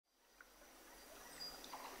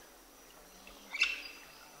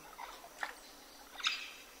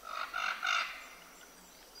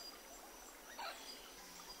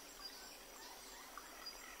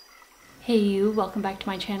Hey you, welcome back to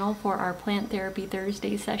my channel for our Plant Therapy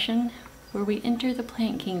Thursday session, where we enter the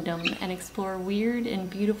plant kingdom and explore weird and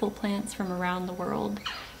beautiful plants from around the world,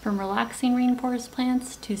 from relaxing rainforest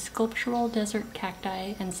plants to sculptural desert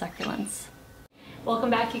cacti and succulents.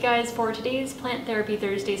 Welcome back, you guys. For today's Plant Therapy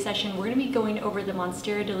Thursday session, we're going to be going over the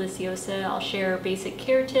Monstera Deliciosa. I'll share basic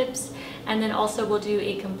care tips, and then also we'll do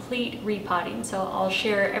a complete repotting. So I'll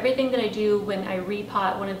share everything that I do when I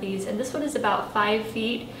repot one of these, and this one is about 5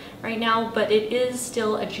 feet right now, but it is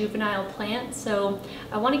still a juvenile plant, so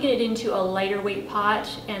I want to get it into a lighter weight pot,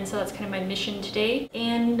 and so that's kind of my mission today.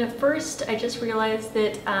 And first, I just realized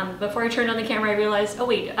that before I turned on the camera, I realized, oh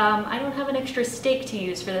wait, I don't have an extra stake to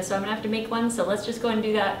use for this, so I'm gonna have to make one, so let's just go and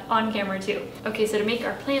do that on camera too. Okay, so to make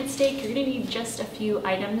our plant stake, you're gonna need just a few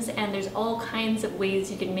items, and there's all kinds of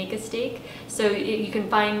ways you can make a stake. So you can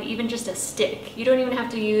find even just a stick. You don't even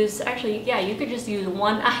have to use, actually, yeah, you could just use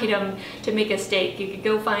one item to make a stake. You could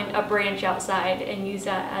go find a branch outside and use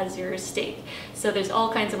that as your stake. So there's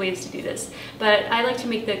all kinds of ways to do this. But I like to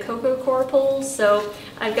make the cocoa coir poles. So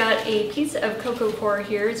I've got a piece of cocoa coir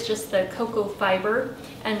here. It's just the cocoa fiber,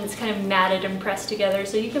 and it's kind of matted and pressed together.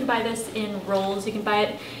 So you can buy this in rolls. You can buy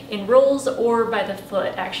it in rolls or by the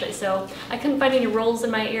foot, actually. So I couldn't find any rolls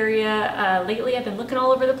in my area lately. I've been looking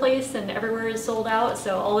all over the place and everywhere is sold out,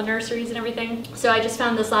 so all the nurseries and everything. So I just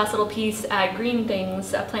found this last little piece at Green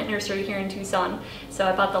Things, a plant nursery here in Tucson. So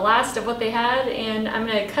I bought the last of what they had, and I'm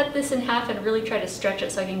gonna cut this in half and really try to stretch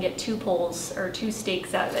it so I can get 2 poles or 2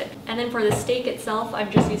 stakes out of it. And then for the stake itself, I'm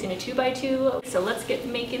just using a 2x2. So let's get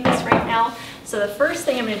making this right now. So the first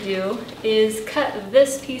thing I'm gonna do is cut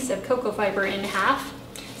this piece of cocoa fiber in half.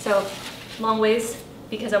 So long ways,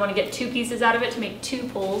 because I want to get 2 pieces out of it to make 2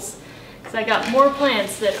 poles. Because I got more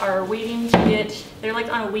plants that are waiting to get, they're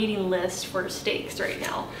like on a waiting list for stakes right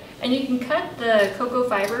now. And you can cut the cocoa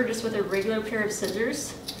fiber just with a regular pair of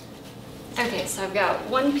scissors. Okay, so I've got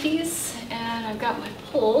 1 piece, and I've got my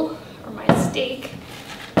pole, or my stake,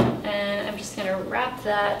 and I'm just gonna wrap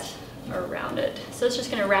that around it. So it's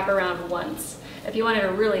just gonna wrap around once. If you wanted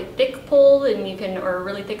a really thick pole, then you can, or a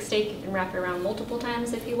really thick stake, you can wrap it around multiple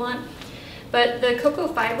times if you want. But the cocoa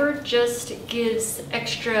fiber just gives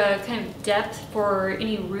extra kind of depth for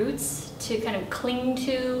any roots to kind of cling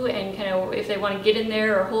to, and kind of if they want to get in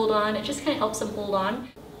there or hold on, it just kind of helps them hold on.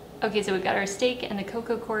 Okay, so we've got our stake and the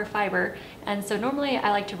cocoa coir fiber, and so normally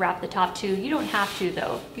I like to wrap the top too. You don't have to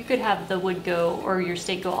though. You could have the wood go, or your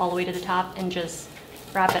stake go all the way to the top and just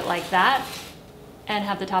wrap it like that and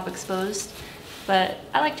have the top exposed. But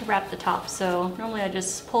I like to wrap the top, so normally I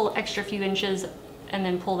just pull extra few inches and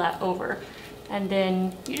then pull that over. And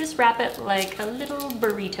then you just wrap it like a little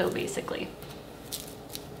burrito, basically.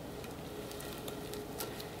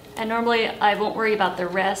 And normally I won't worry about the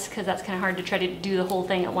rest, because that's kind of hard to try to do the whole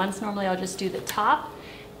thing at once. Normally I'll just do the top,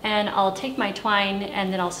 and I'll take my twine,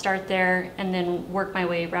 and then I'll start there and then work my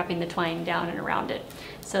way wrapping the twine down and around it.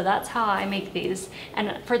 So that's how I make these.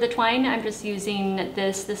 And for the twine, I'm just using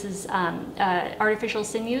this. This is artificial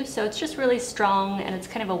sinew, so it's just really strong, and it's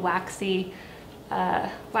kind of a waxy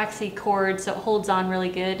cord, so it holds on really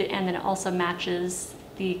good, and then it also matches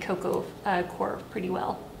the cocoa coir pretty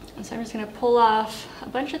well. And so I'm just going to pull off a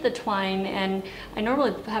bunch of the twine, and I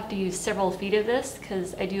normally have to use several feet of this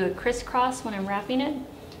because I do a crisscross when I'm wrapping it,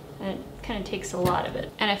 and it kind of takes a lot of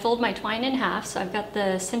it. And I fold my twine in half, so I've got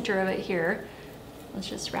the center of it here. Let's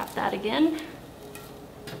just wrap that again.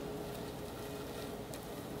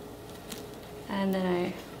 And then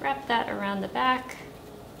I wrap that around the back,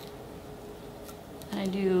 and I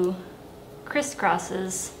do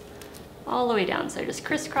crisscrosses all the way down. So I just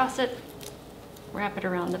crisscross it, wrap it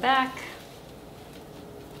around the back,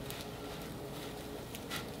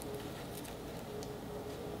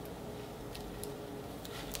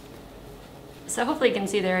 so hopefully you can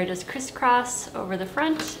see there, I just crisscross over the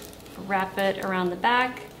front, wrap it around the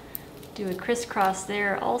back, do a crisscross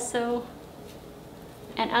there also.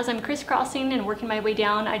 And as I'm crisscrossing and working my way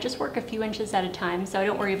down, I just work a few inches at a time, so I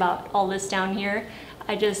don't worry about all this down here.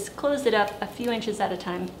 I just close it up a few inches at a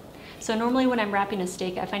time. So normally when I'm wrapping a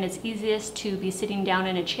stake, I find it's easiest to be sitting down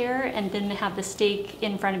in a chair and then have the stake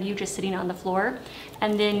in front of you just sitting on the floor.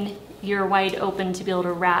 And then you're wide open to be able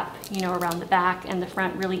to wrap, you know, around the back and the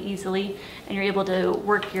front really easily, and you're able to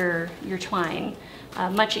work your twine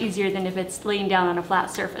much easier than if it's laying down on a flat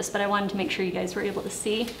surface. But I wanted to make sure you guys were able to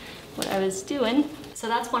see what I was doing. So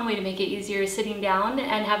that's one way to make it easier, sitting down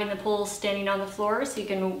and having the pole standing on the floor so you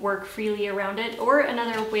can work freely around it. Or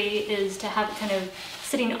another way is to have it kind of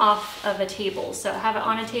sitting off of a table. So have it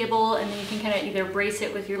on a table, and then you can kind of either brace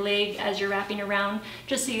it with your leg as you're wrapping around,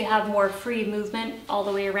 just so you have more free movement all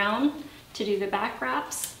the way around to do the back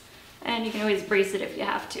wraps. And you can always brace it if you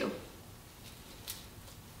have to.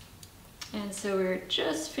 And so we're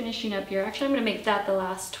just finishing up here. Actually, I'm gonna make that the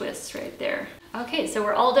last twist right there. Okay, so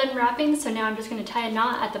we're all done wrapping, so now I'm just gonna tie a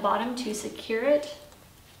knot at the bottom to secure it.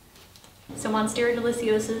 So Monstera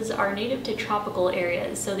Deliciosas are native to tropical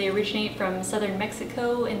areas. So they originate from southern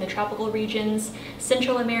Mexico in the tropical regions,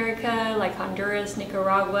 Central America like Honduras,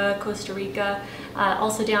 Nicaragua, Costa Rica,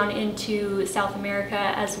 also down into South America,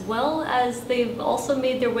 as well as they've also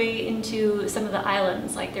made their way into some of the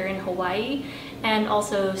islands, like they're in Hawaii and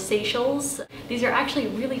also Seychelles. These are actually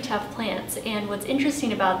really tough plants, and what's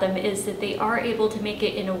interesting about them is that they are able to make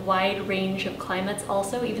it in a wide range of climates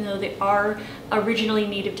also, even though they are originally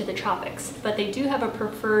native to the tropics. But they do have a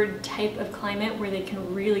preferred type of climate where they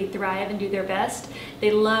can really thrive and do their best. They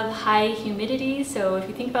love high humidity, so if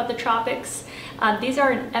you think about the tropics, these are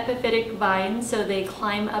an epiphytic vine, so they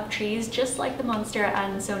climb up trees just like the Monstera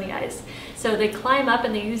adansonii. So they climb up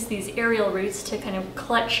and they use these aerial roots to kind of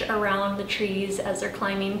clutch around the trees as they're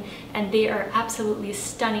climbing, and they are absolutely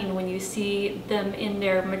stunning when you see them in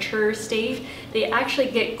their mature state. They actually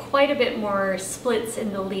get quite a bit more splits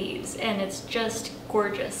in the leaves, and it's just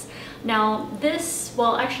gorgeous. Now this,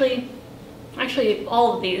 well actually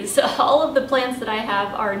all of these, all of the plants that I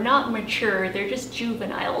have are not mature, they're just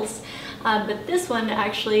juveniles. But this one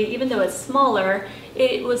actually, even though it's smaller,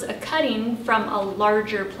 it was a cutting from a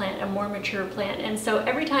larger plant, a more mature plant. And so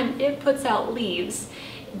every time it puts out leaves,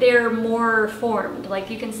 they're more formed. Like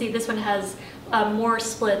you can see this one has more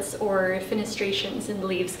splits or fenestrations in the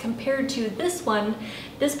leaves compared to this one.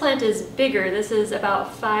 This plant is bigger. This is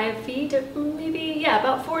about 5 feet, maybe, yeah,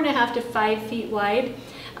 about 4.5 to 5 feet wide.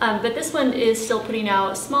 But this one is still putting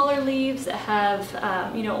out smaller leaves that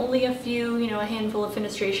have, you know, only a few, you know, a handful of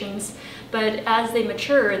fenestrations. But as they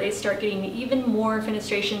mature, they start getting even more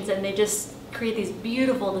fenestrations, and they just create these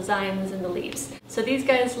beautiful designs in the leaves. So these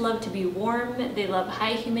guys love to be warm, they love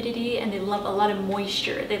high humidity, and they love a lot of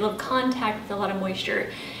moisture. They love contact with a lot of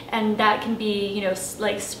moisture. And that can be, you know,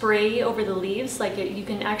 like spray over the leaves. Like you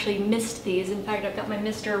can actually mist these. In fact, I've got my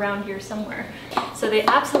mister around here somewhere. So they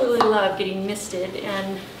absolutely love getting misted,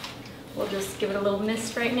 and we'll just give it a little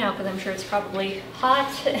mist right now because I'm sure it's probably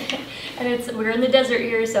hot. And we're in the desert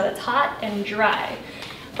here, so it's hot and dry.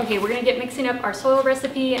 Okay, we're gonna get mixing up our soil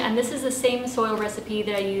recipe, and this is the same soil recipe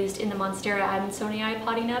that I used in the Monstera adansonii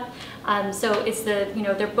potting up. So it's the, you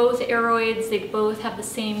know, they're both aroids, they both have the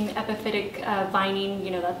same epiphytic vining,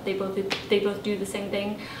 you know, that they both do the same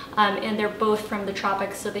thing, and they're both from the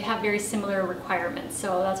tropics, so they have very similar requirements.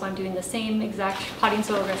 So that's why I'm doing the same exact potting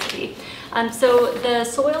soil recipe. So the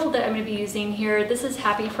soil that I'm going to be using here, this is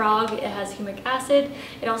Happy Frog. It has humic acid.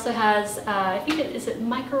 It also has, I think is it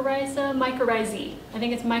mycorrhizae? Mycorrhizae. I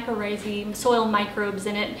think it's mycorrhizae, soil microbes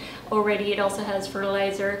in it already. It also has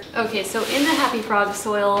fertilizer. Okay, so in the Happy Frog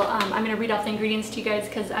soil, I'm going to read off the ingredients to you guys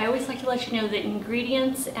because I always like to let you know the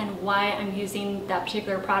ingredients and why I'm using that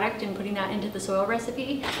particular product and putting that into the soil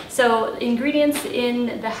recipe. So ingredients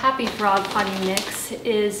in the Happy Frog potting mix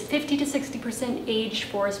is 50 to 60% aged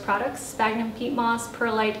forest products, sphagnum peat moss,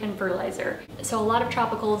 perlite, and fertilizer. So a lot of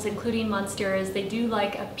tropicals, including monsteras, they do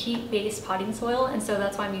like a peat-based potting soil, and so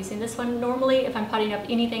that's why I'm using this one. Normally, if I'm potting up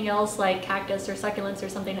anything else like cactus or succulents or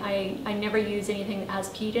something, I never use anything that has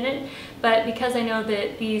peat in it. But because I know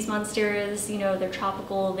that these monsteras, you know, they're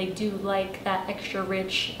tropical, they do like that extra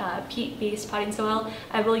rich peat-based potting soil,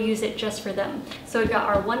 I will use it just for them. So we've got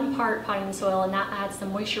our 1 part potting soil, and that adds the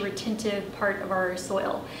moisture retentive part of our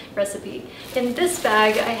soil recipe. In this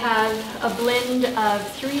bag, I have a blend of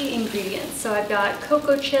 3 ingredients. So I've got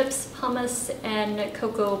cocoa chips, pumice, and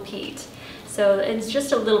cocoa peat. So it's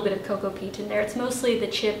just a little bit of cocoa peat in there. It's mostly the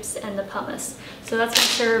chips and the pumice. So that's going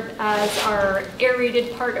to serve as our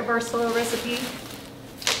aerated part of our soil recipe.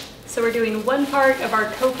 So we're doing 1 part of our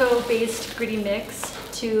cocoa-based gritty mix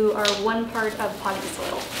to our 1 part of potting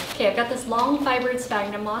soil. Okay, I've got this long fibered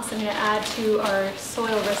sphagnum moss I'm going to add to our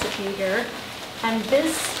soil recipe here. And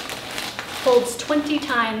this holds 20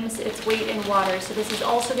 times its weight in water, so this is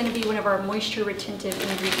also going to be one of our moisture retentive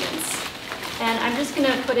ingredients. And I'm just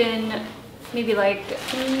going to put in maybe like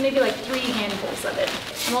 3 handfuls of it.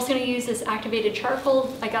 I'm also going to use this activated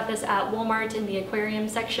charcoal. I got this at Walmart in the aquarium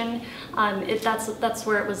section. That's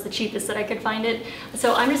where it was the cheapest that I could find it.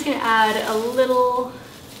 So I'm just going to add a little,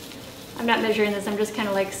 I'm not measuring this, I'm just kind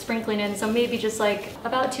of like sprinkling in, so maybe just like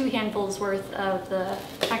about 2 handfuls worth of the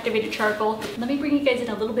activated charcoal. Let me bring you guys in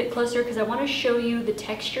a little bit closer because I want to show you the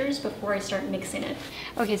textures before I start mixing it.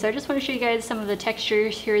 Okay, so I just want to show you guys some of the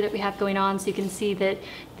textures here that we have going on so you can see that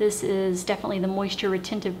this is definitely the moisture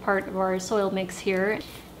retentive part of our soil mix here.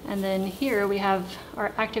 And then here we have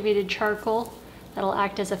our activated charcoal. That'll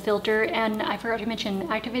act as a filter, and I forgot to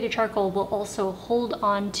mention activated charcoal will also hold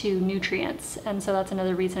on to nutrients, and so that's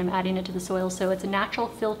another reason I'm adding it to the soil. So it's a natural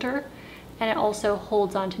filter and it also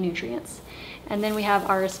holds on to nutrients. And then we have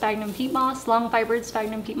our sphagnum peat moss, long fibered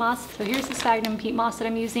sphagnum peat moss. So here's the sphagnum peat moss that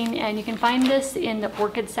I'm using, and you can find this in the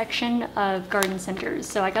orchid section of garden centers.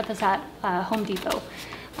 So I got this at Home Depot.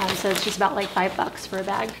 So it's just about like $5 for a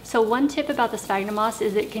bag. So one tip about the sphagnum moss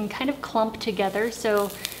is it can kind of clump together. So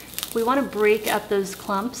we want to break up those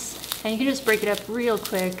clumps, and you can just break it up real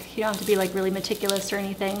quick. You don't have to be like really meticulous or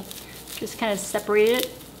anything. Just kind of separate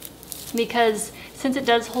it, because since it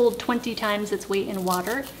does hold 20 times its weight in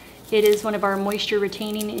water, it is one of our moisture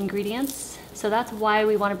retaining ingredients. So that's why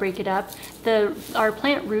we want to break it up. Our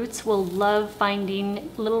plant roots will love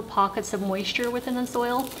finding little pockets of moisture within the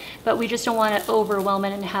soil, but we just don't want to overwhelm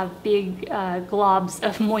it and have big globs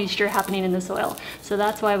of moisture happening in the soil. So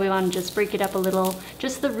that's why we want to just break it up a little,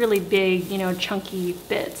 just the really big, chunky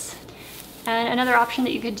bits. And another option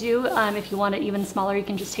that you could do, if you want it even smaller, you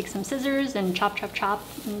can just take some scissors and chop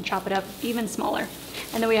it up even smaller.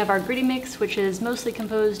 And then we have our gritty mix, which is mostly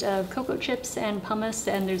composed of cocoa chips and pumice,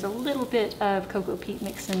 and there's a little bit of cocoa peat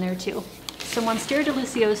mixed in there too. So Monstera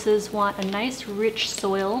Deliciosas want a nice rich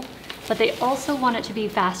soil, but they also want it to be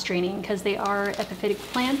fast draining because they are epiphytic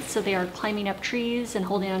plants, so they are climbing up trees and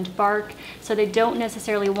holding onto bark, so they don't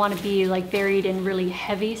necessarily want to be like buried in really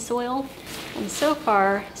heavy soil. And so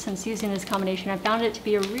far, since using this combination, I found it to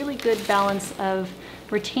be a really good balance of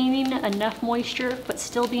retaining enough moisture but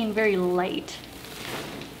still being very light.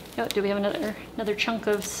 Oh, do we have another chunk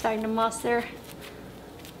of sphagnum moss there?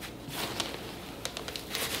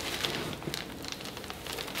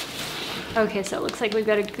 Okay, so it looks like we've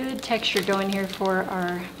got a good texture going here for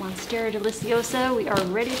our Monstera Deliciosa. We are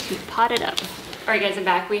ready to pot it up. All right, guys, I'm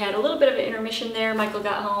back. We had a little bit of an intermission there. Michael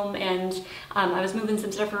got home, and I was moving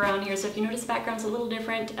some stuff around here, so if you notice the background's a little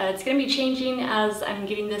different, it's going to be changing as I'm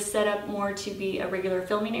getting this set up more to be a regular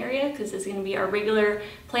filming area, because it's going to be our regular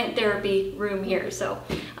plant therapy room here. So,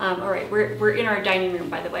 all right, we're in our dining room,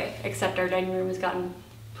 by the way, except our dining room has gotten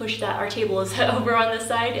pushed that our table is over on this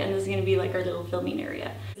side, and this is going to be like our little filming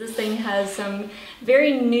area. This thing has some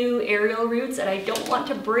very new aerial roots, and I don't want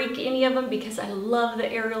to break any of them because I love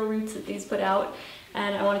the aerial roots that these put out,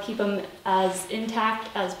 and I want to keep them as intact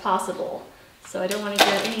as possible. So I don't want to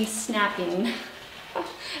hear any snapping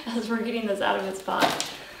as we're getting this out of its pot.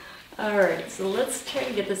 All right, so let's try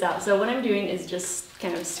to get this out. So what I'm doing is just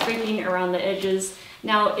kind of scraping around the edges.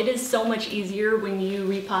 Now, it is so much easier when you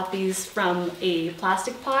repot these from a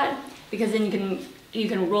plastic pot, because then you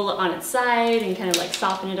can roll it on its side and kind of like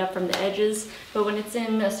soften it up from the edges. But when it's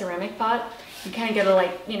in a ceramic pot, you kind of gotta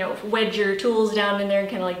like, wedge your tools down in there and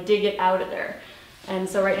kind of like dig it out of there. And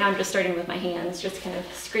so right now I'm just starting with my hands, just kind of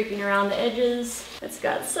scraping around the edges. It's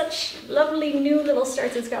got such lovely new little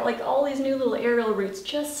starts. It's got like all these new little aerial roots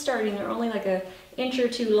just starting. They're only like an inch or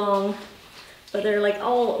two long, but they're like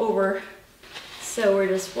all over. So we're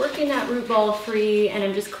just working that root ball free, and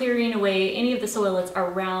I'm just clearing away any of the soil that's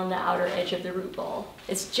around the outer edge of the root ball.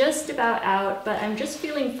 It's just about out, but I'm just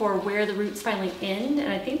feeling for where the roots finally end,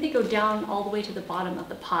 and I think they go down all the way to the bottom of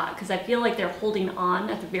the pot, because I feel like they're holding on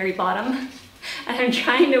at the very bottom, and I'm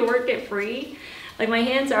trying to work it free. Like my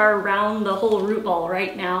hands are around the whole root ball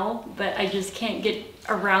right now, but I just can't get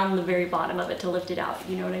around the very bottom of it to lift it out,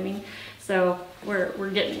 you know what I mean? So we're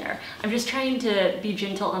getting there. I'm just trying to be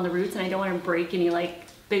gentle on the roots, and I don't want to break any like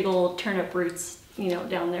big old turnip roots,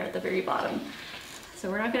 down there at the very bottom. So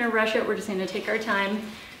we're not going to rush it. We're just going to take our time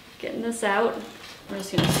getting this out. We're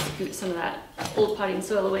just going to scoot some of that old potting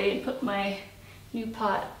soil away and put my new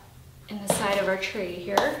pot in the side of our tray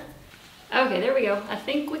here. Okay, there we go. I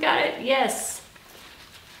think we got it. Yes.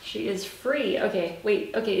 She is free. Okay,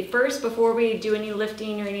 wait. Okay, first, before we do any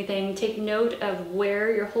lifting or anything, take note of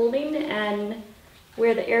where you're holding and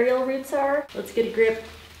where the aerial roots are. Let's get a grip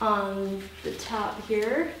on the top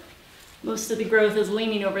here. Most of the growth is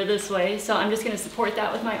leaning over this way, so I'm just going to support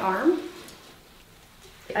that with my arm.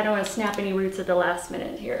 I don't want to snap any roots at the last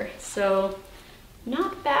minute here. So,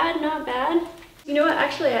 not bad, not bad. You know what?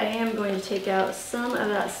 Actually, I am going to take out some of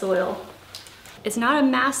that soil. It's not a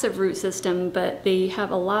massive root system, but they have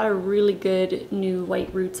a lot of really good new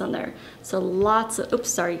white roots on there. So lots of, oops,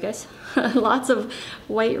 sorry guys, lots of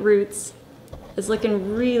white roots. It's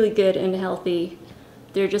looking really good and healthy.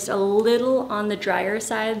 They're just a little on the drier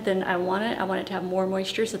side than I want it. I want it to have more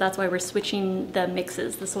moisture, so that's why we're switching the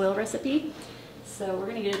mixes, the soil recipe. So we're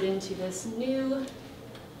gonna get it into this new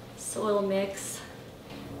soil mix.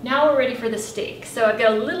 Now we're ready for the stake. So I've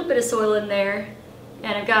got a little bit of soil in there,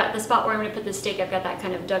 And I've got the spot where I'm gonna put the stake, I've got that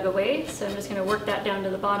kind of dug away. So I'm just gonna work that down to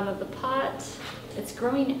the bottom of the pot. It's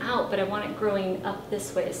growing out, but I want it growing up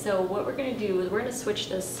this way. So what we're gonna do is we're gonna switch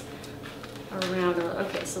this around.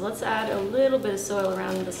 Okay, so let's add a little bit of soil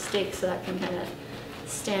around the stake so that can kind of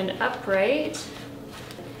stand upright.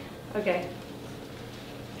 Okay.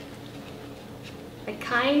 I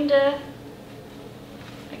kinda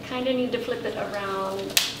need to flip it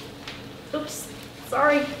around. Oops,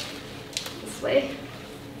 sorry. This way.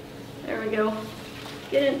 There we go.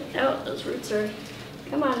 Get in. Oh, those roots are,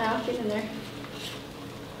 come on now, get in there.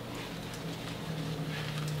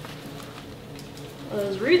 Well,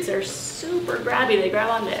 those roots are super grabby. They grab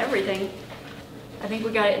onto everything. I think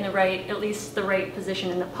we got it in the right, at least the right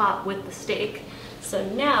position in the pot with the stake. So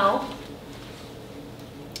now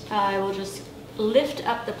I will just lift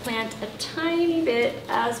up the plant a tiny bit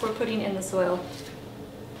as we're putting in the soil.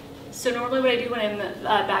 So normally what I do when I'm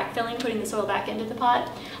backfilling, putting the soil back into the pot,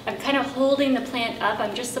 I'm kind of holding the plant up.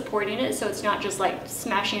 I'm just supporting it so it's not just like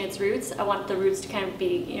smashing its roots. I want the roots to kind of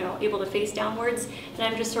be, you know, able to face downwards. And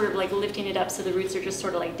I'm just sort of like lifting it up so the roots are just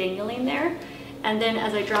sort of like dangling there. And then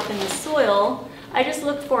as I drop in the soil, I just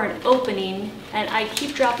look for an opening and I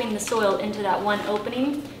keep dropping the soil into that one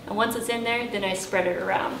opening. And once it's in there, then I spread it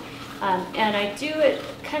around. And I do it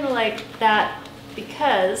kind of like that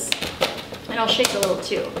because, and I'll shake a little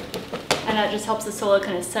too. And that just helps the soil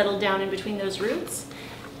kind of settle down in between those roots.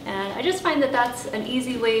 And I just find that that's an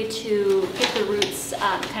easy way to get the roots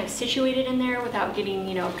kind of situated in there without getting,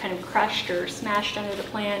 you know, kind of crushed or smashed under the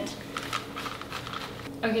plant.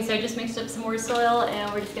 Okay, so I just mixed up some more soil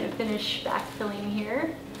and we're just gonna finish backfilling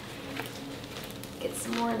here. Get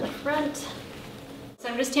some more in the front. So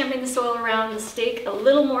I'm just tamping the soil around the stake a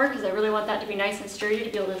little more because I really want that to be nice and sturdy to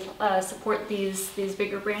be able to support these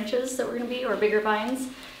bigger branches that we're gonna be, or bigger vines.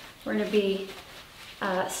 We're gonna be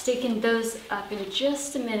staking those up in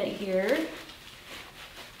just a minute here.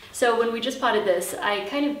 So when we just potted this, I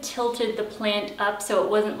kind of tilted the plant up so it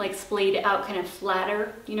wasn't like splayed out kind of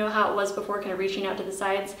flatter. You know how it was before, kind of reaching out to the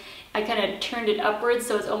sides? I kind of turned it upwards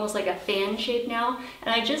so it's almost like a fan shape now.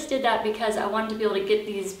 And I just did that because I wanted to be able to get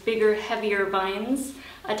these bigger, heavier vines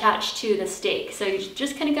attached to the stake. So you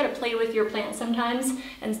just kind of got to play with your plant sometimes.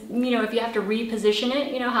 And you know, if you have to reposition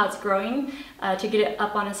it, you know how it's growing to get it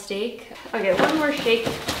up on a stake. Okay, one more shake.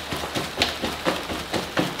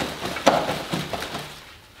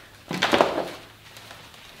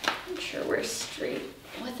 We're straight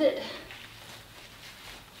with it.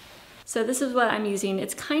 So this is what I'm using.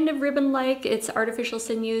 It's kind of ribbon-like. It's artificial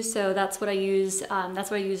sinew, so that's what I use. That's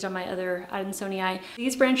what I used on my other Adansonii.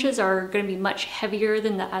 These branches are going to be much heavier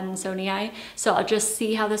than the Adansonii, so I'll just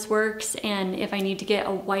see how this works, and if I need to get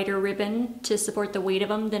a wider ribbon to support the weight of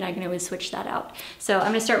them, then I can always switch that out. So I'm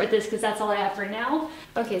going to start with this because that's all I have for now.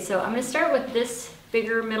 Okay, so I'm going to start with this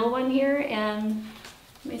bigger middle one here, and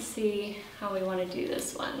let me see how we want to do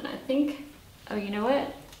this one. I think, oh, you know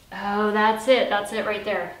what? Oh, that's it right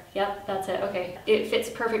there. Yep, that's it, okay. It fits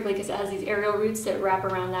perfectly because it has these aerial roots that wrap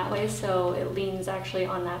around that way, so it leans actually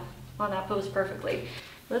on that post perfectly.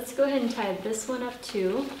 Let's go ahead and tie this one up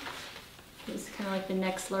too. This is kind of like the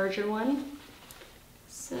next larger one.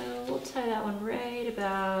 So we'll tie that one right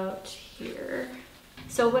about here.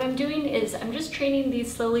 So what I'm doing is I'm just training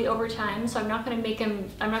these slowly over time. So I'm not going to make them,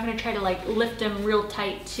 I'm not going to try to like lift them real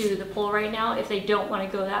tight to the pole right now if they don't want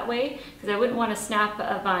to go that way, because I wouldn't want to snap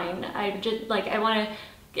a vine. I just like, I want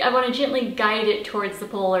to gently guide it towards the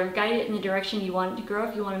pole, or guide it in the direction you want it to grow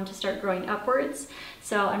if you want them to start growing upwards.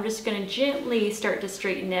 So I'm just going to gently start to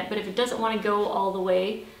straighten it, but if it doesn't want to go all the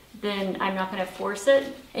way, then I'm not going to force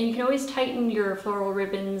it. And you can always tighten your floral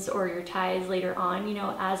ribbons or your ties later on, you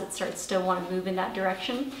know, as it starts to want to move in that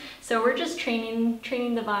direction. So we're just training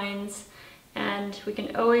the vines, and we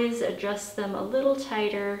can always adjust them a little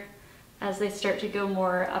tighter as they start to go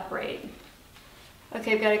more upright.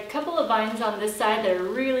 Okay, I've got a couple of vines on this side that are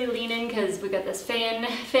really leaning because we've got this fan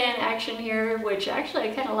action here, which actually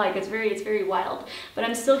I kind of like. It's very wild, but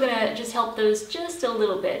I'm still gonna just help those just a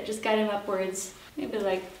little bit, just guide them upwards, maybe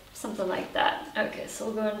like something like that. Okay, so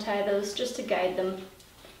we'll go and tie those just to guide them.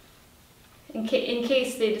 In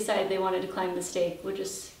case they decide they wanted to climb the stake, we'll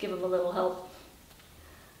just give them a little help.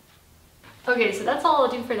 Okay, so that's all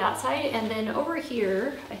I'll do for that side, and then over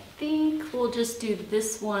here, I think we'll just do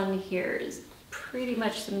this one here. Is pretty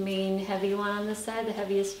much the main heavy one on this side, the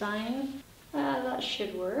heaviest vine. That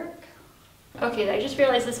should work. Okay, I just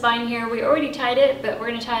realized this vine here, we already tied it, but we're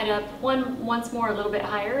going to tie it up once more a little bit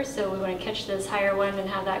higher, so we want to catch this higher one and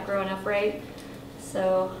have that growing upright.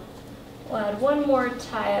 So we'll add one more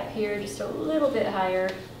tie up here, just a little bit higher.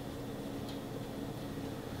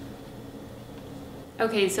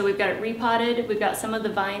 Okay, so we've got it repotted, we've got some of the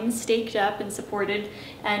vines staked up and supported,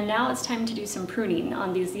 and now it's time to do some pruning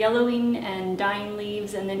on these yellowing and dying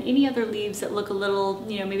leaves, and then any other leaves that look a little,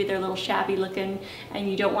 maybe they're a little shabby looking and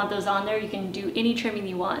you don't want those on there, you can do any trimming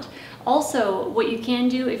you want. Also, what you can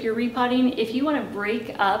do if you're repotting, if you want to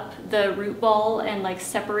break up the root ball and like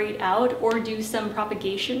separate out or do some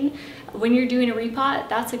propagation, when you're doing a repot,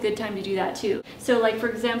 that's a good time to do that too. So like for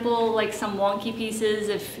example, like some wonky pieces,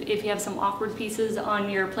 if you have some awkward pieces on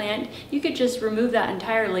your plant, you could just remove that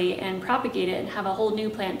entirely and propagate it and have a whole new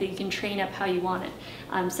plant that you can train up how you want it.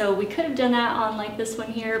 So we could have done that on like this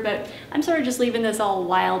one here, but I'm sort of just leaving this all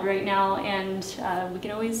wild right now, and we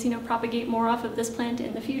can always, propagate more off of this plant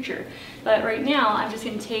in the future. But right now, I'm just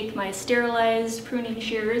going to take my sterilized pruning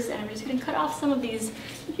shears and I'm just going to cut off some of these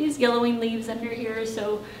yellowing leaves under here,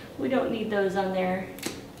 so we don't need those on there.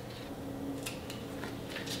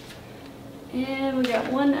 And we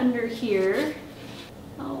got one under here.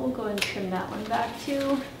 Oh, we'll go ahead and trim that one back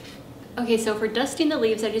too. Okay, so for dusting the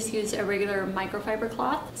leaves, I just use a regular microfiber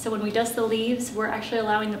cloth. So when we dust the leaves, we're actually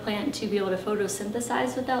allowing the plant to be able to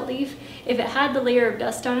photosynthesize with that leaf. If it had the layer of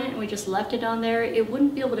dust on it and we just left it on there, it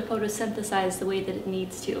wouldn't be able to photosynthesize the way that it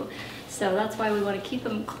needs to. So that's why we want to keep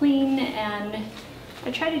them clean, and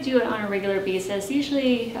I try to do it on a regular basis.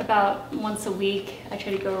 Usually about once a week, I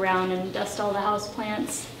try to go around and dust all the house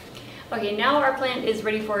plants. Okay, now our plant is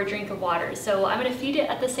ready for a drink of water. So I'm gonna feed it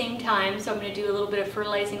at the same time. So I'm gonna do a little bit of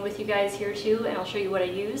fertilizing with you guys here too, and I'll show you what I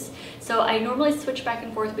use. So I normally switch back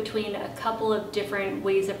and forth between a couple of different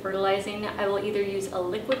ways of fertilizing. I will either use a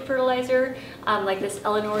liquid fertilizer, like this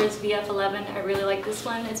Eleanor's VF11. I really like this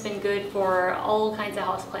one. It's been good for all kinds of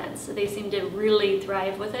houseplants. They seem to really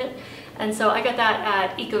thrive with it. And so I got that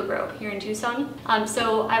at EcoGrow here in Tucson.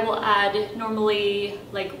 So I will add normally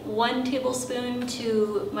like 1 tablespoon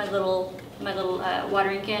to my little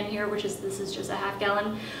watering can here, this is just a ½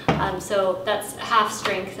 gallon. So that's half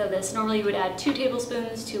strength of this. Normally you would add 2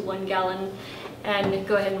 tablespoons to 1 gallon and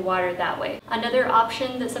go ahead and water it that way. Another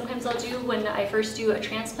option that sometimes I'll do when I first do a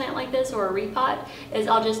transplant like this or a repot is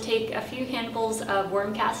I'll just take a few handfuls of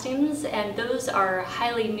worm castings, and those are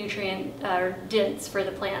highly nutrient dense for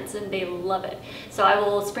the plants and they love it. So I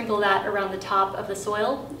will sprinkle that around the top of the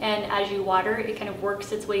soil, and as you water, it kind of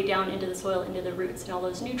works its way down into the soil, into the roots, and all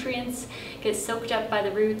those nutrients get soaked up by the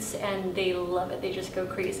roots and they love it. They just go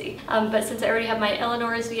crazy. But since I already have my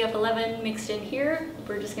Eleanor's VF11 mixed in here,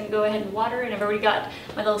 we're just gonna go ahead and water, and I've already got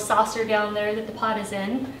my little saucer down there that the pot is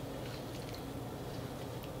in.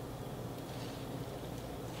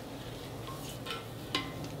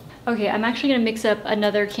 Okay, I'm actually gonna mix up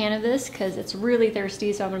another can of this because it's really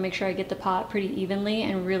thirsty, so I'm gonna make sure I get the pot pretty evenly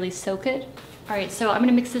and really soak it. All right, so I'm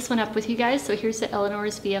gonna mix this one up with you guys. So here's the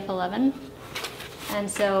Eleanor's VF11. And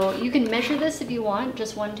so you can measure this if you want,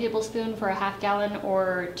 just 1 tablespoon for a ½ gallon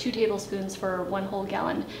or 2 tablespoons for 1 whole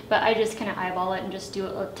gallon. But I just kind of eyeball it and just do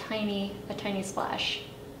a tiny splash,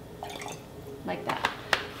 like that.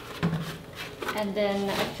 And then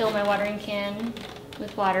I fill my watering can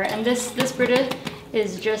with water. And this Brita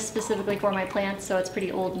is just specifically for my plants, so it's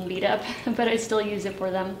pretty old and beat up, but I still use it for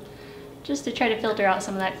them, just to try to filter out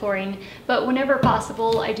some of that chlorine. But whenever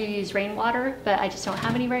possible, I do use rainwater, but I just don't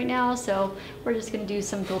have any right now, so we're just gonna do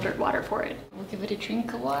some filtered water for it. We'll give it a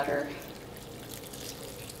drink of water.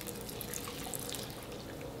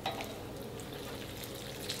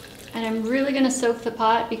 And I'm really gonna soak the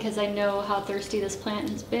pot because I know how thirsty this plant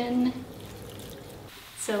has been.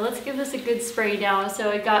 So let's give this a good spray down.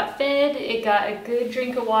 So it got fed, it got a good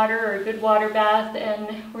drink of water or a good water bath, and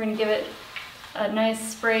we're gonna give it a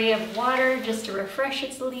nice spray of water just to refresh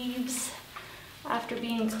its leaves after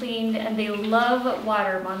being cleaned. And they love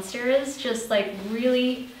water. Monsteras just like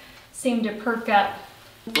really seem to perk up.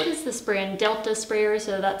 What is this brand? Delta sprayer.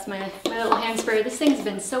 So that's my little hand sprayer. This thing's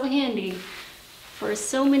been so handy for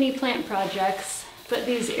so many plant projects. But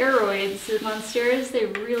these aeroids, the Monsteras, they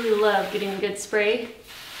really love getting a good spray.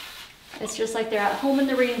 It's just like they're at home in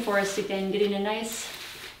the rainforest again, getting a nice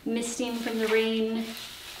misting from the rain.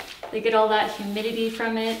 They get all that humidity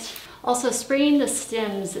from it. Also, spraying the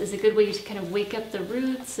stems is a good way to kind of wake up the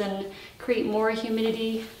roots and create more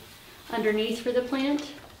humidity underneath for the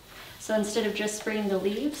plant. So instead of just spraying the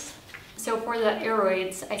leaves. So for the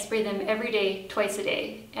aeroids, I spray them every day, twice a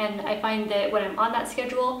day. And I find that when I'm on that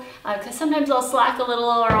schedule, because sometimes I'll slack a little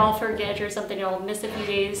or I'll forget or something, I'll miss a few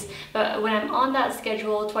days. But when I'm on that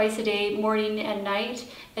schedule twice a day, morning and night,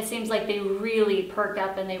 it seems like they really perk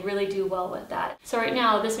up and they really do well with that. So right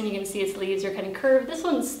now, this one you can see its leaves are kind of curved. This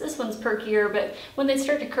one's perkier, but when they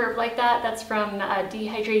start to curve like that, that's from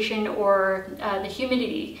dehydration or the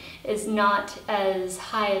humidity is not as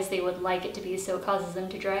high as they would like it to be, so it causes them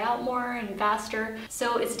to dry out more more and faster.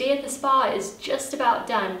 So its day at the spa is just about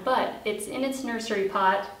done, but it's in its nursery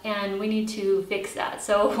pot and we need to fix that.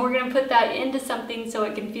 So we're gonna put that into something so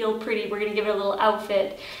it can feel pretty. We're gonna give it a little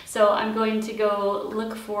outfit. So I'm going to go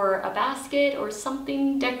look for a basket or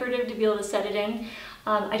something decorative to be able to set it in.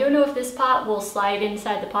 I don't know if this pot will slide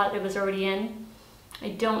inside the pot it was already in. I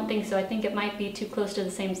don't think so. I think it might be too close to the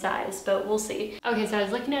same size, but we'll see. Okay, so I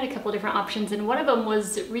was looking at a couple different options, and one of them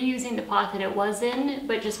was reusing the pot that it was in,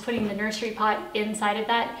 but just putting the nursery pot inside of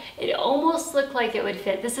that. It almost looked like it would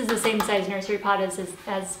fit. This is the same size nursery pot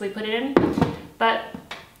as we put it in, but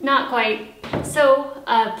not quite. So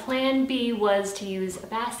plan B was to use a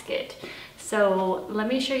basket. So let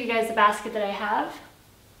me show you guys the basket that I have.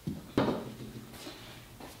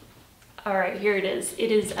 All right, here it is.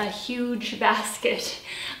 It is a huge basket.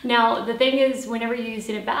 Now, the thing is, whenever you're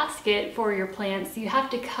using a basket for your plants, you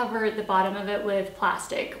have to cover the bottom of it with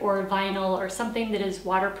plastic or vinyl or something that is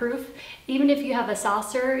waterproof. Even if you have a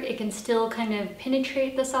saucer, it can still kind of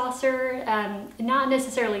penetrate the saucer, not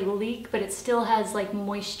necessarily leak, but it still has like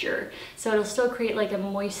moisture. So it'll still create like a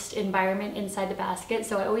moist environment inside the basket.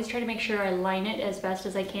 So I always try to make sure I line it as best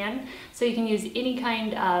as I can. So you can use any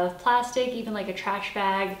kind of plastic, even like a trash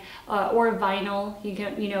bag, or vinyl. You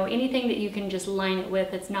can, anything that you can just line it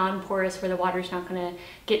with that's non-porous, where the water's not going to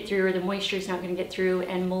get through or the moisture's not going to get through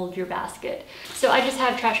and mold your basket. So I just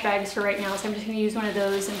have trash bags for right now, so I'm just going to use one of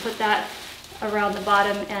those and put that around the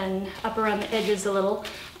bottom and up around the edges a little.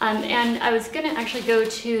 And I was gonna actually go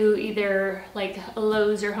to either like a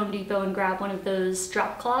Lowe's or Home Depot and grab one of those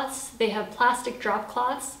drop cloths. They have plastic drop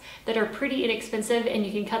cloths that are pretty inexpensive, and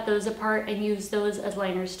you can cut those apart and use those as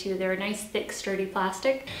liners too. They're a nice, thick, sturdy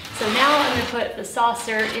plastic. So now I'm gonna put the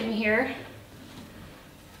saucer in here,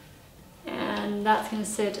 and that's gonna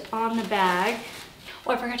sit on the bag.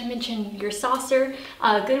 Oh, I forgot to mention your saucer.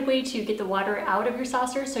 A good way to get the water out of your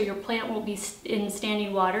saucer so your plant won't be in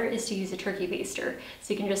standing water is to use a turkey baster.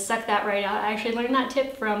 So you can just suck that right out. I actually learned that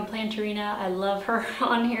tip from Planterina. I love her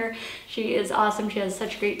on here. She is awesome. She has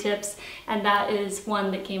such great tips, and that is one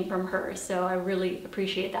that came from her. So I really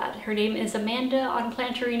appreciate that. Her name is Amanda on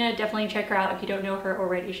Planterina. Definitely check her out if you don't know her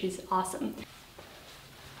already. She's awesome.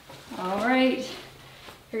 All right,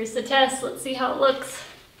 here's the test. Let's see how it looks.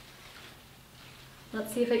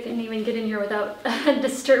 Let's see if I can even get in here without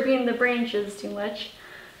disturbing the branches too much.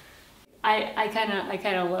 I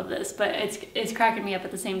kind of love this, but it's cracking me up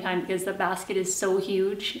at the same time because the basket is so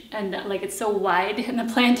huge and like it's so wide, and the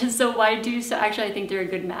plant is so wide too. So actually, I think they're a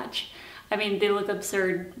good match. I mean, they look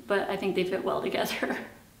absurd, but I think they fit well together.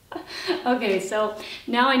 Okay, so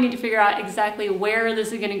now I need to figure out exactly where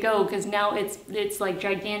this is gonna go, because now it's like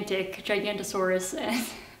Gigantosaurus.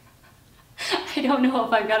 I don't know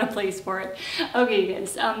if I've got a place for it. Okay,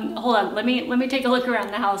 guys, hold on. Let me take a look around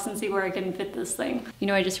the house and see where I can fit this thing.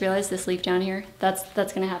 I just realized this leaf down here,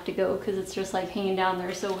 that's gonna have to go because it's just like hanging down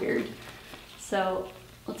there, so weird. So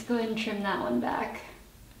let's go ahead and trim that one back.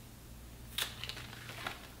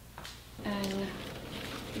 And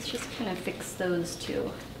let's just kind of fix those two.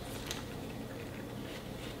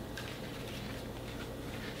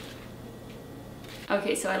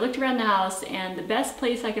 Okay, so I looked around the house, and the best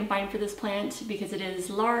place I can find for this plant, because it is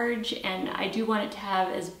large and I do want it to have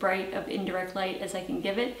as bright of indirect light as I can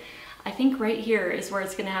give it, I think right here is where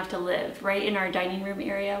it's gonna have to live, right in our dining room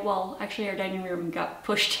area. Well, actually our dining room got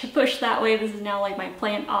pushed that way. This is now like my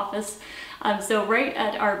plant office. So right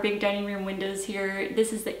at our big dining room windows here,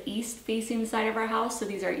 this is the east facing side of our house. So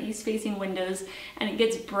these are east facing windows, and it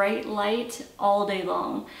gets bright light all day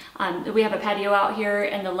long. We have a patio out here,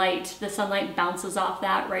 and the sunlight bounces off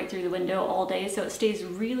that right through the window all day. So it stays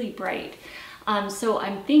really bright. So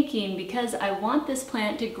I'm thinking, because I want this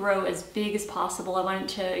plant to grow as big as possible, I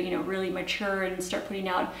want it to, really mature and start putting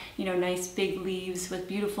out, nice big leaves with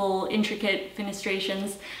beautiful, intricate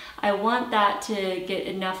fenestrations. I want that to get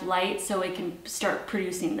enough light so it can start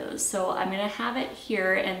producing those. So I'm gonna have it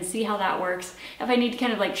here and see how that works. If I need to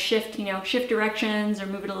kind of like shift directions or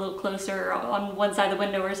move it a little closer on one side of the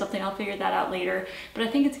window or something, I'll figure that out later. But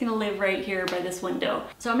I think it's gonna live right here by this window.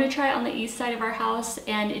 So I'm gonna try it on the east side of our house,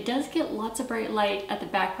 and it does get lots of bright light at the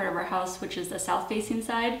back part of our house, which is the south facing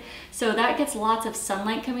side. So that gets lots of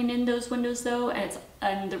sunlight coming in those windows though,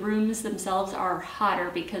 and the rooms themselves are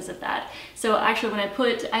hotter because of that. So actually, when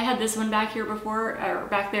I had this one back here before, or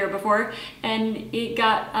back there before, and it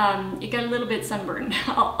got a little bit sunburned.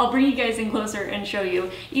 I'll bring you guys in closer and show you.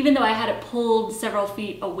 Even though I had it pulled several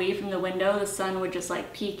feet away from the window, the sun would just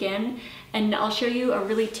like peek in. And I'll show you a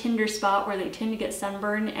really tender spot where they tend to get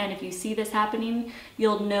sunburned, and if you see this happening,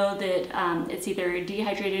 you'll know that it's either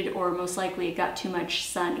dehydrated or most likely it got too much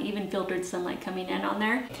sun, even filtered sunlight coming in on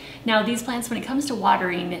there. Now these plants, when it comes to water,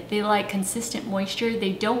 watering, they like consistent moisture.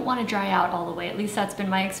 They don't want to dry out all the way. At least that's been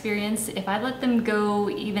my experience. If I let them go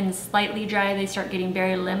even slightly dry, they start getting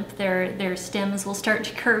very limp. Their stems will start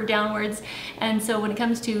to curve downwards. And so when it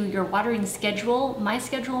comes to your watering schedule, my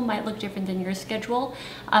schedule might look different than your schedule.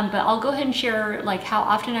 But I'll go ahead and share like how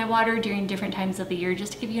often I water during different times of the year,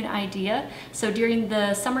 just to give you an idea. So during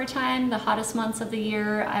the summertime, the hottest months of the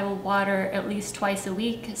year, I will water at least twice a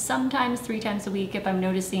week, sometimes 3 times a week if I'm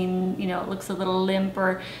noticing, you know, it looks a little limp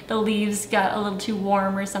or the leaves got a little too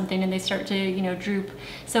warm or something and they start to, you know, droop.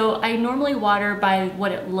 So I normally water by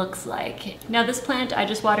what it looks like. Now this plant, I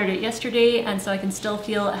just watered it yesterday, and so I can still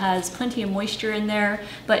feel it has plenty of moisture in there,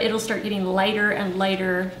 but it'll start getting lighter and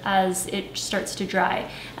lighter as it starts to dry.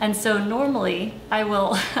 And so normally I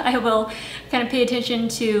will kind of pay attention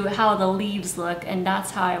to how the leaves look, and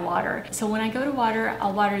that's how I water. So when I go to water,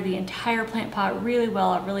 I'll water the entire plant pot really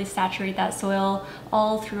well. I'll really saturate that soil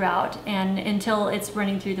all throughout and until it's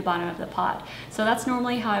running through the bottom of the pot. So that's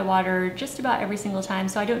normally how I water just about every single time.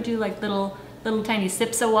 So I don't do like little tiny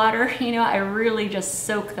sips of water, you know, I really just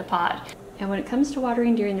soak the pot. And when it comes to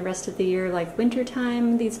watering during the rest of the year, like winter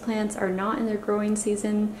time, these plants are not in their growing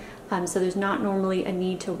season, so there's not normally a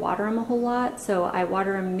need to water them a whole lot. So I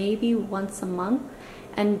water them maybe once a month.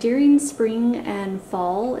 And during spring and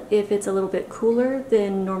fall, if it's a little bit cooler,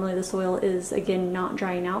 then normally the soil is, again, not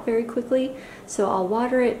drying out very quickly. So I'll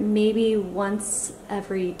water it maybe once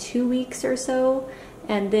every 2 weeks or so.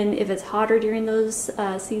 And then if it's hotter during those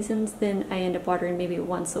seasons, then I end up watering maybe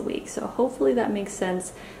once a week. So hopefully that makes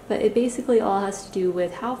sense. But it basically all has to do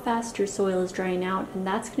with how fast your soil is drying out, and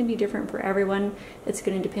that's going to be different for everyone. It's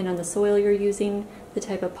going to depend on the soil you're using, the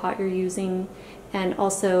type of pot you're using, and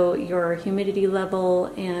also your humidity level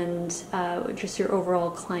and just your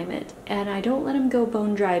overall climate. And I don't let them go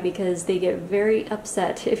bone dry because they get very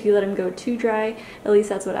upset if you let them go too dry. At least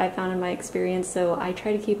that's what I found in my experience. So I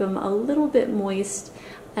try to keep them a little bit moist,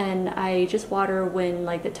 and I just water when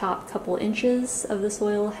like the top couple inches of the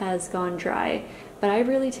soil has gone dry. But I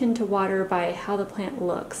really tend to water by how the plant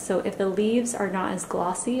looks. So if the leaves are not as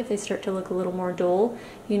glossy, if they start to look a little more dull,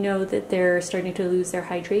 you know that they're starting to lose their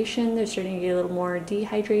hydration, they're starting to get a little more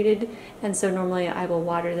dehydrated, and so normally I will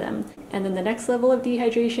water them. And then the next level of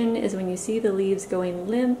dehydration is when you see the leaves going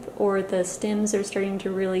limp or the stems are starting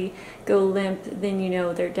to really go limp, then you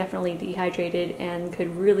know they're definitely dehydrated and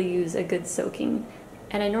could really use a good soaking.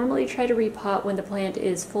 And I normally try to repot when the plant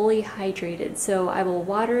is fully hydrated. So I will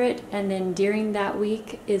water it, and then during that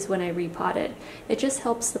week is when I repot it. It just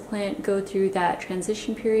helps the plant go through that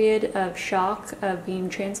transition period of shock of being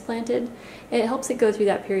transplanted. It helps it go through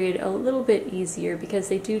that period a little bit easier because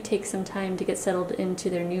they do take some time to get settled into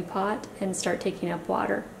their new pot and start taking up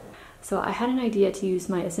water. So I had an idea to use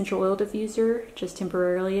my essential oil diffuser just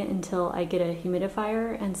temporarily until I get a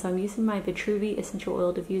humidifier, and so I'm using my Vitruvi essential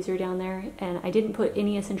oil diffuser down there, and I didn't put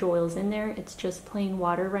any essential oils in there, it's just plain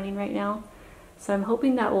water running right now. So I'm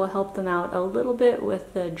hoping that will help them out a little bit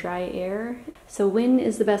with the dry air. So when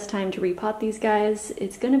is the best time to repot these guys?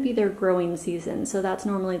 It's going to be their growing season, so that's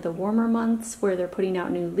normally the warmer months where they're putting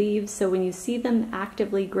out new leaves. So when you see them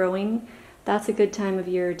actively growing, that's a good time of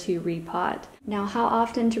year to repot. Now, how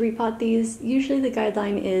often to repot these? Usually the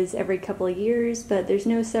guideline is every couple of years, but there's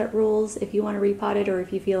no set rules. If you want to repot it, or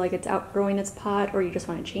if you feel like it's outgrowing its pot, or you just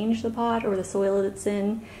want to change the pot or the soil it's in,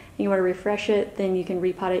 and you want to refresh it, then you can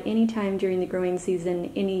repot it anytime during the growing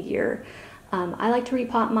season, any year. I like to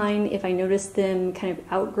repot mine if I notice them kind of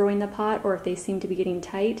outgrowing the pot or if they seem to be getting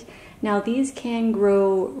tight. Now, these can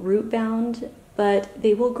grow root bound, but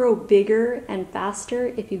they will grow bigger and faster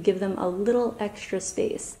if you give them a little extra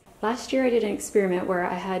space. Last year I did an experiment where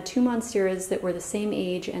I had 2 monsteras that were the same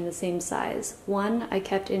age and the same size. One I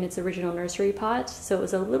kept in its original nursery pot, so it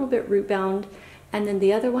was a little bit root bound, and then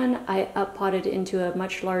the other one I up-potted into a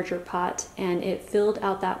much larger pot, and it filled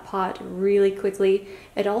out that pot really quickly.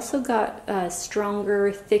 It also got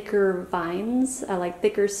stronger, thicker vines, like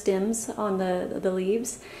thicker stems on the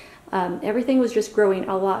leaves. Everything was just growing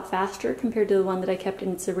a lot faster compared to the one that I kept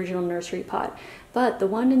in its original nursery pot. But the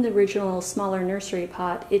one in the original smaller nursery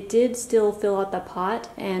pot, it did still fill out the pot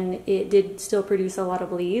and it did still produce a lot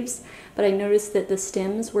of leaves, but I noticed that the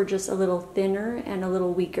stems were just a little thinner and a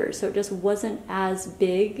little weaker, so it just wasn't as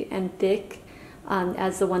big and thick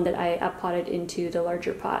as the one that I up-potted into the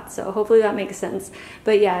larger pot. So hopefully that makes sense.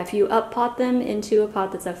 But yeah, if you up-pot them into a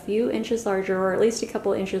pot that's a few inches larger, or at least a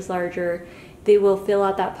couple inches larger, they will fill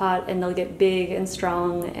out that pot and they'll get big and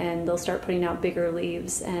strong and they'll start putting out bigger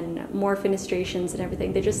leaves and more fenestrations and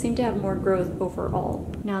everything. They just seem to have more growth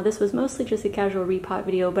overall. Now, this was mostly just a casual repot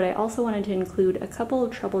video, but I also wanted to include a couple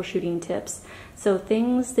of troubleshooting tips. So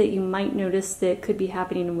things that you might notice that could be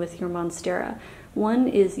happening with your Monstera. One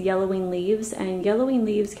is yellowing leaves, and yellowing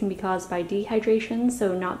leaves can be caused by dehydration,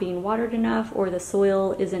 so not being watered enough or the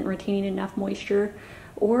soil isn't retaining enough moisture.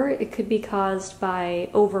 Or it could be caused by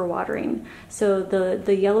overwatering. So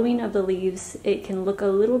the yellowing of the leaves, it can look a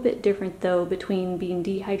little bit different though between being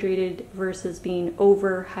dehydrated versus being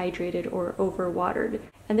overhydrated or overwatered.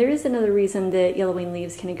 And there is another reason that yellowing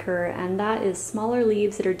leaves can occur, and that is smaller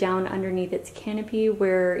leaves that are down underneath its canopy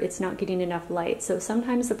where it's not getting enough light. So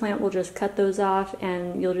sometimes the plant will just cut those off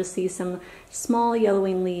and you'll just see some small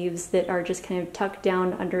yellowing leaves that are just kind of tucked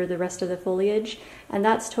down under the rest of the foliage. And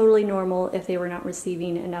that's totally normal if they were not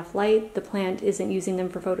receiving enough light. The plant isn't using them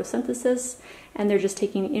for photosynthesis, and they're just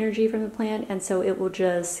taking energy from the plant, and so it will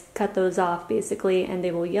just cut those off basically, and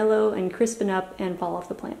they will yellow and crispen up and fall off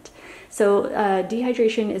the plant. So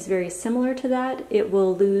dehydration is very similar to that. It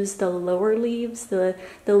will lose the lower leaves, the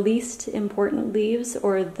least important leaves,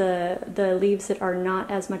 or the leaves that are not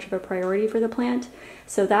as much of a priority for the plant.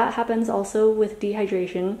 So that happens also with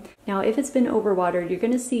dehydration. Now, if it's been overwatered, you're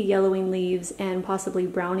going to see yellowing leaves and possibly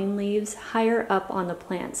browning leaves higher up on the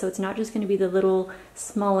plant. So it's not just going to be the little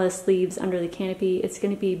smallest leaves under the canopy. It's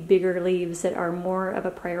going to be bigger leaves that are more of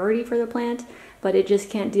a priority for the plant, but it just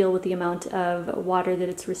can't deal with the amount of water that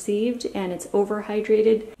it's received, and it's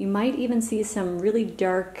overhydrated. You might even see some really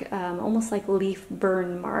dark, almost like leaf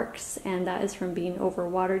burn marks, and that is from being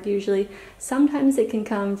overwatered usually. Sometimes it can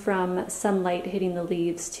come from sunlight hitting the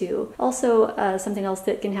leaves too. Also, something else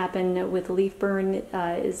that can happen with leaf burn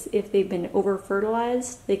is if they've been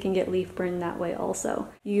over-fertilized, they can get leaf burn that way also.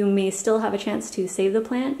 You may still have a chance to save the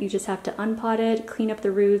plant. You just have to unpot it, clean up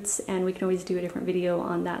the roots, and we can always do a different video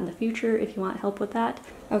on that in the future if you want help with that.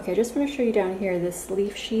 Okay, I just want to show you down here this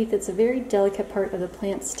leaf sheath. It's a very delicate part of the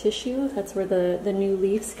plant's tissue. That's where the new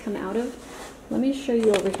leaves come out of. Let me show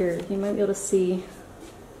you over here. You might be able to see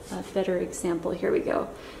a better example. Here we go.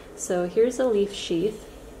 So here's a leaf sheath.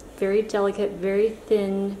 Very delicate, very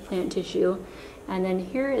thin plant tissue. And then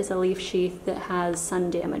here is a leaf sheath that has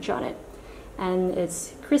sun damage on it. And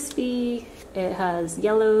it's crispy, it has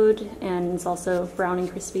yellowed, and it's also brown and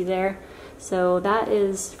crispy there. So that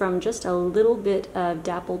is from just a little bit of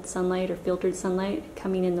dappled sunlight or filtered sunlight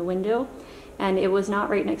coming in the window. And it was not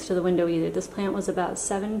right next to the window either. This plant was about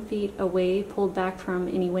 7 feet away, pulled back from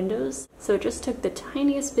any windows. So it just took the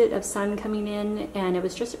tiniest bit of sun coming in, and it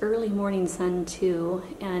was just early morning sun too,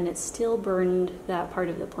 and it still burned that part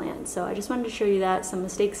of the plant. So I just wanted to show you that, some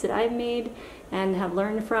mistakes that I've made and have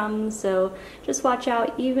learned from. So just watch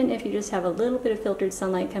out, even if you just have a little bit of filtered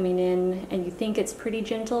sunlight coming in and you think it's pretty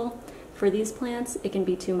gentle, for these plants, it can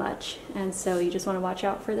be too much, and so you just want to watch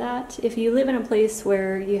out for that. If you live in a place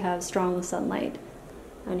where you have strong sunlight,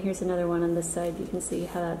 and here's another one on this side, you can see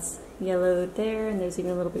how that's yellowed there, and there's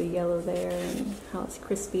even a little bit of yellow there, and how it's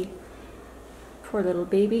crispy. Poor little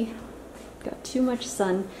baby, got too much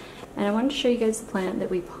sun. And I wanted to show you guys the plant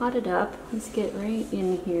that we potted up. Let's get right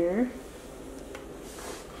in here.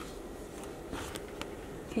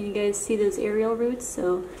 Can you guys see those aerial roots?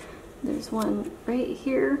 So there's one right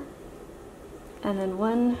here, and then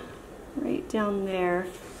one right down there,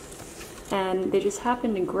 and they just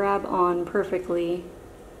happen to grab on perfectly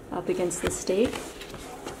up against the stake.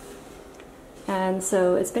 And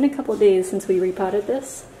so it's been a couple of days since we repotted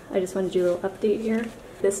this. I just wanted to do a little update here.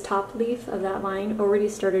 This top leaf of that vine already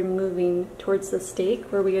started moving towards the stake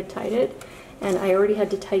where we had tied it, and I already had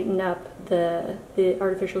to tighten up the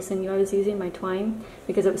artificial sinew I was using, my twine,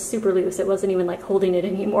 because it was super loose. It wasn't even like holding it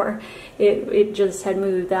anymore. It just had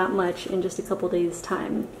moved that much in just a couple days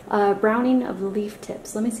time. Browning of the leaf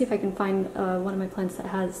tips. Let me see if I can find one of my plants that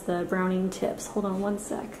has the browning tips. Hold on one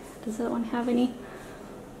sec. Does that one have any?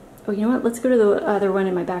 Oh, you know what? Let's go to the other one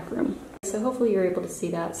in my back room. So hopefully you're able to see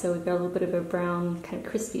that. So we've got a little bit of a brown kind of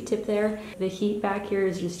crispy tip there. The heat back here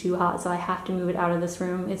is just too hot, so I have to move it out of this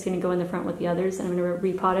room. It's going to go in the front with the others, and I'm going to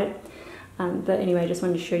repot it. But anyway, I just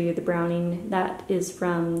wanted to show you the browning. That is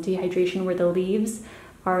from dehydration, where the leaves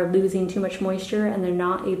are losing too much moisture, and they're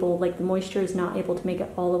not able, like the moisture is not able to make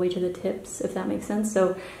it all the way to the tips, if that makes sense.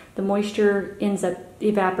 So the moisture ends up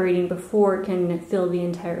evaporating before it can fill the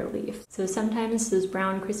entire leaf. So sometimes those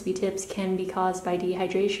brown crispy tips can be caused by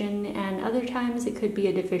dehydration, and other times it could be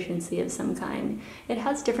a deficiency of some kind. It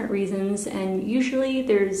has different reasons, and usually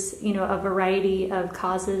there's, you know, a variety of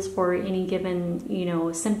causes for any given, you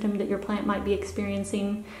know, symptom that your plant might be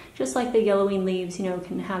experiencing. Just like the yellowing leaves, you know,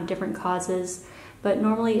 can have different causes. But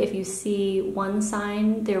normally if you see one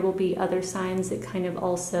sign, there will be other signs that kind of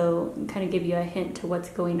also give you a hint to what's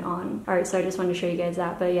going on. All right, so I just wanted to show you guys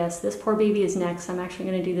that. But yes, this poor baby is next. I'm actually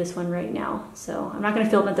gonna do this one right now. So I'm not gonna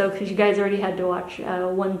film it though, because you guys already had to watch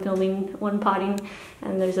one potting,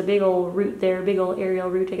 and there's a big old root there, big old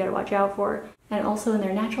aerial root I gotta watch out for. And also in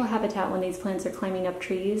their natural habitat, when these plants are climbing up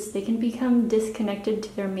trees, they can become disconnected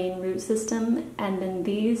to their main root system, and then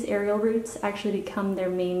these aerial roots actually become their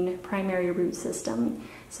main primary root system.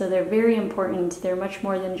 So they're very important. They're much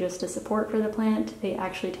more than just a support for the plant. They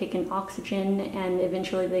actually take in oxygen, and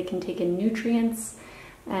eventually they can take in nutrients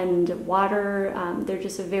and water. They're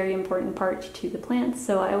just a very important part to the plants,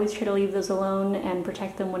 so I always try to leave those alone and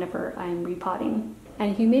protect them whenever I'm repotting.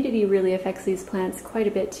 And humidity really affects these plants quite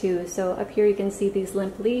a bit too. So up here you can see these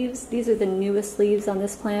limp leaves. These are the newest leaves on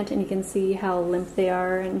this plant, and you can see how limp they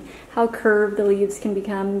are and how curved the leaves can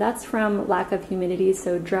become. That's from lack of humidity,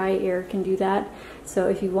 so dry air can do that. So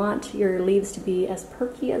if you want your leaves to be as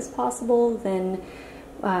perky as possible, then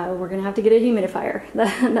we're gonna have to get a humidifier.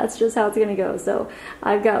 That's just how it's gonna go. So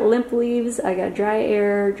I've got limp leaves, I got dry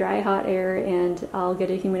air, dry hot air, and I'll get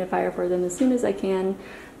a humidifier for them as soon as I can,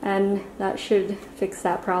 and that should fix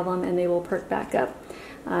that problem and they will perk back up.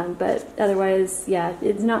 But otherwise, yeah,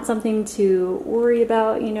 it's not something to worry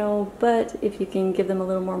about, you know, but if you can give them a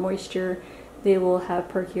little more moisture, they will have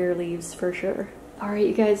perkier leaves for sure. Alright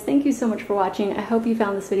you guys, thank you so much for watching. I hope you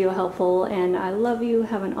found this video helpful, and I love you.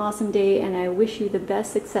 Have an awesome day, and I wish you the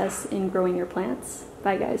best success in growing your plants.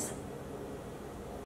 Bye guys.